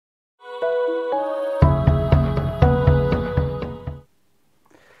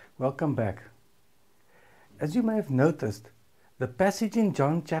Welcome back. As you may have noticed, the passage in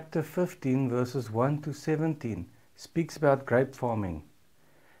John chapter 15 verses 1 to 17 speaks about grape farming.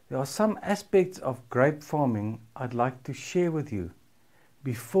 There are some aspects of grape farming I'd like to share with you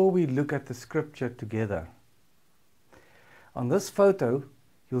before we look at the scripture together. On this photo,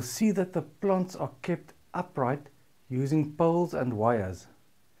 you'll see that the plants are kept upright using poles and wires.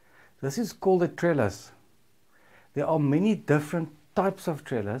 This is called a trellis. There are many different types of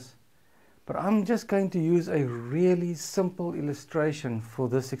trellis, but I'm just going to use a really simple illustration for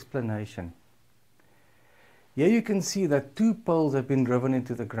this explanation. Here you can see that two poles have been driven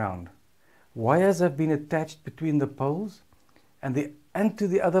into the ground. Wires have been attached between the poles and to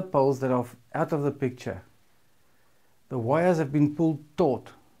the other poles that are out of the picture. The wires have been pulled taut.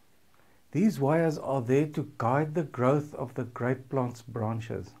 These wires are there to guide the growth of the grape plant's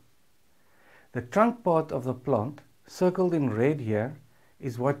branches. The trunk part of the plant, circled in red here,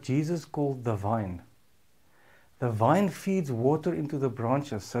 is what Jesus called the vine. The vine feeds water into the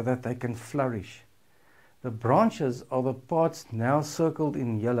branches so that they can flourish. The branches are the parts now circled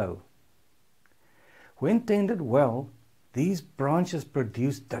in yellow. When tended well, these branches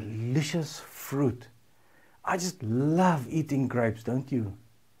produce delicious fruit. I just love eating grapes, don't you?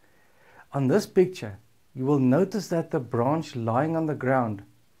 On this picture, you will notice that the branch lying on the ground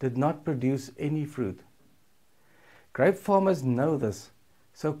did not produce any fruit. Grape farmers know this,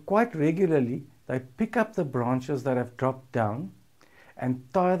 so quite regularly they pick up the branches that have dropped down and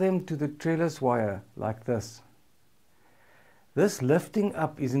tie them to the trellis wire like this. This lifting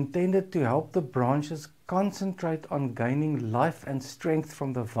up is intended to help the branches concentrate on gaining life and strength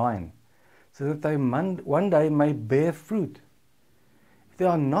from the vine, so that they one day may bear fruit. If they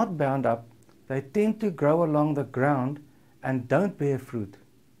are not bound up, they tend to grow along the ground and don't bear fruit.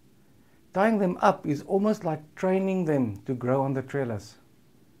 Tying them up is almost like training them to grow on the trellis.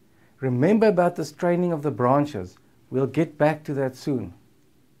 Remember about this training of the branches. We'll get back to that soon.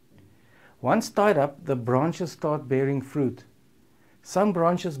 Once tied up, the branches start bearing fruit. Some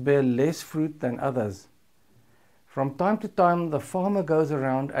branches bear less fruit than others. From time to time, the farmer goes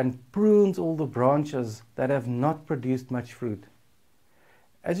around and prunes all the branches that have not produced much fruit.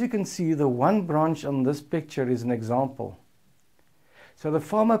 As you can see, the one branch on this picture is an example. So the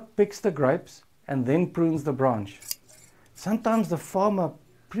farmer picks the grapes and then prunes the branch. Sometimes the farmer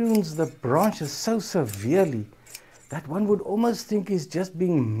prunes the branches so severely that one would almost think he's just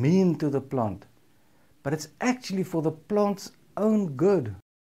being mean to the plant. But it's actually for the plant's own good.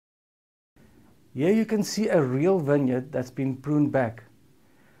 Here you can see a real vineyard that's been pruned back.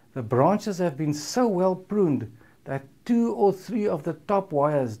 The branches have been so well pruned that 2 or 3 of the top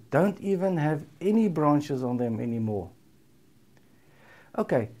wires don't even have any branches on them anymore.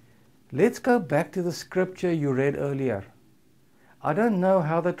 Okay, let's go back to the scripture you read earlier. I don't know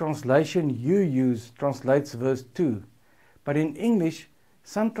how the translation you use translates verse 2, but in English,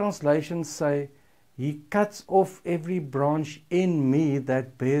 some translations say, "He cuts off every branch in me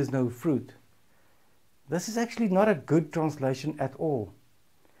that bears no fruit." This is actually not a good translation at all.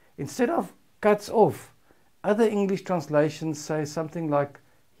 Instead of cuts off, other English translations say something like,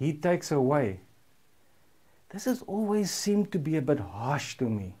 "He takes away." This has always seemed to be a bit harsh to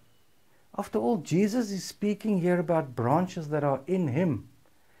me. After all, Jesus is speaking here about branches that are in Him,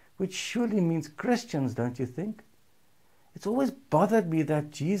 which surely means Christians, don't you think? It's always bothered me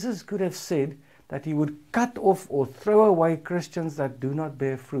that Jesus could have said that He would cut off or throw away Christians that do not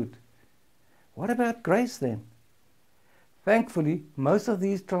bear fruit. What about grace then? Thankfully, most of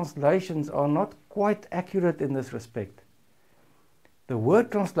these translations are not quite accurate in this respect. The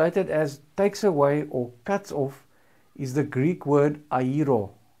word translated as takes away or cuts off is the Greek word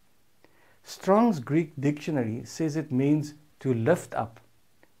I020. Strong's Greek dictionary says it means to lift up,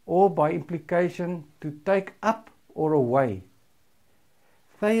 or by implication to take up or away.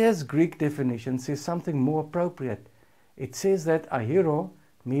 Thayer's Greek definition says something more appropriate. It says that I020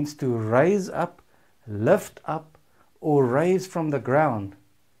 means to raise up, lift up, or raise from the ground.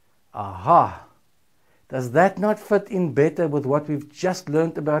 Aha! Does that not fit in better with what we've just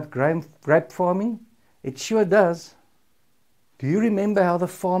learned about grape farming? It sure does. Do you remember how the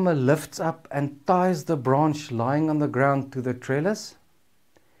farmer lifts up and ties the branch lying on the ground to the trellis?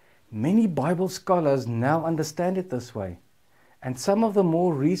 Many Bible scholars now understand it this way, and some of the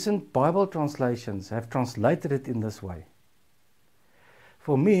more recent Bible translations have translated it in this way.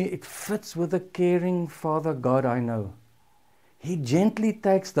 For me, it fits with the caring Father God I know. He gently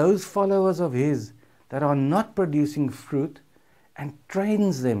takes those followers of His that are not producing fruit and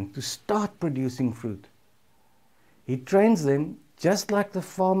trains them to start producing fruit. He trains them just like the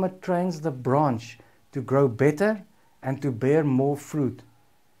farmer trains the branch to grow better and to bear more fruit.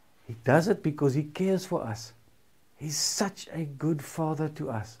 He does it because He cares for us. He's such a good Father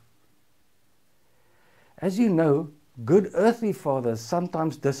to us. As you know, good earthly fathers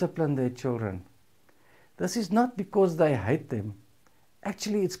sometimes discipline their children. This is not because they hate them.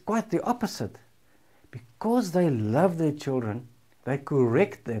 Actually, it's quite the opposite. Because they love their children, they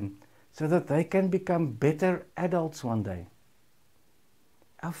correct them so that they can become better adults one day.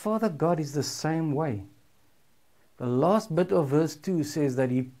 Our Father God is the same way. The last bit of verse 2 says that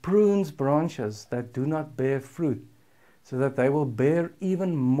He prunes branches that do not bear fruit, so that they will bear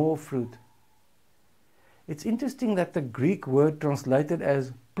even more fruit. It's interesting that the Greek word translated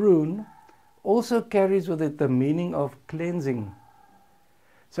as prune also carries with it the meaning of cleansing.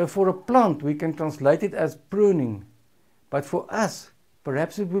 So for a plant we can translate it as pruning, but for us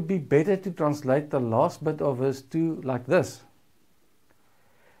perhaps it would be better to translate the last bit of verse 2 like this.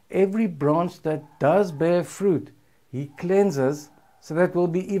 Every branch that does bear fruit, He cleanses so that it will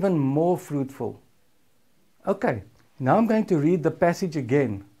be even more fruitful. Okay, now I'm going to read the passage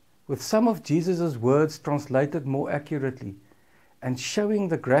again with some of Jesus' words translated more accurately and showing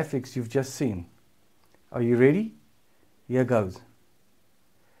the graphics you've just seen. Are you ready? Here goes.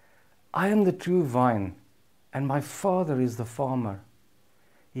 I am the true vine, and my Father is the farmer.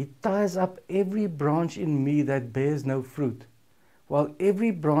 He ties up every branch in me that bears no fruit, while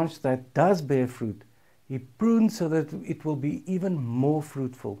every branch that does bear fruit, He prunes so that it will be even more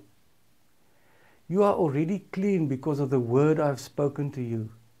fruitful. You are already clean because of the word I have spoken to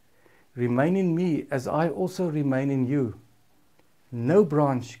you. Remain in me as I also remain in you. No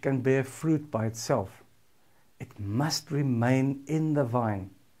branch can bear fruit by itself. It must remain in the vine.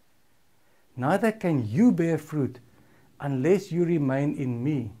 Neither can you bear fruit unless you remain in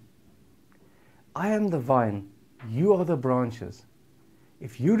me. I am the vine, you are the branches.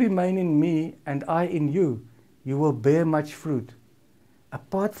 If you remain in me and I in you, you will bear much fruit.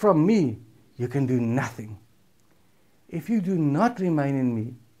 Apart from me, you can do nothing. If you do not remain in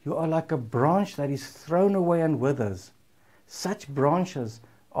me, you are like a branch that is thrown away and withers. Such branches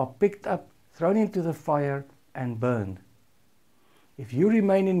are picked up, thrown into the fire, and burned. If you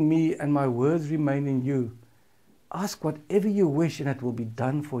remain in me and my words remain in you, ask whatever you wish and it will be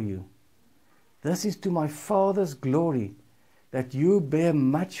done for you. This is to my Father's glory, that you bear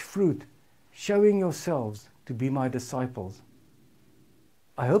much fruit, showing yourselves to be my disciples.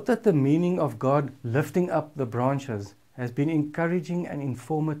 I hope that the meaning of God lifting up the branches has been encouraging and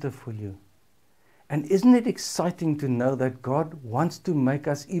informative for you. And isn't it exciting to know that God wants to make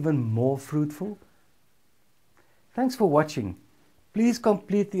us even more fruitful? Thanks for watching. Please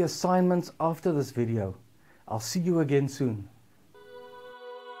complete the assignments after this video. I'll see you again soon.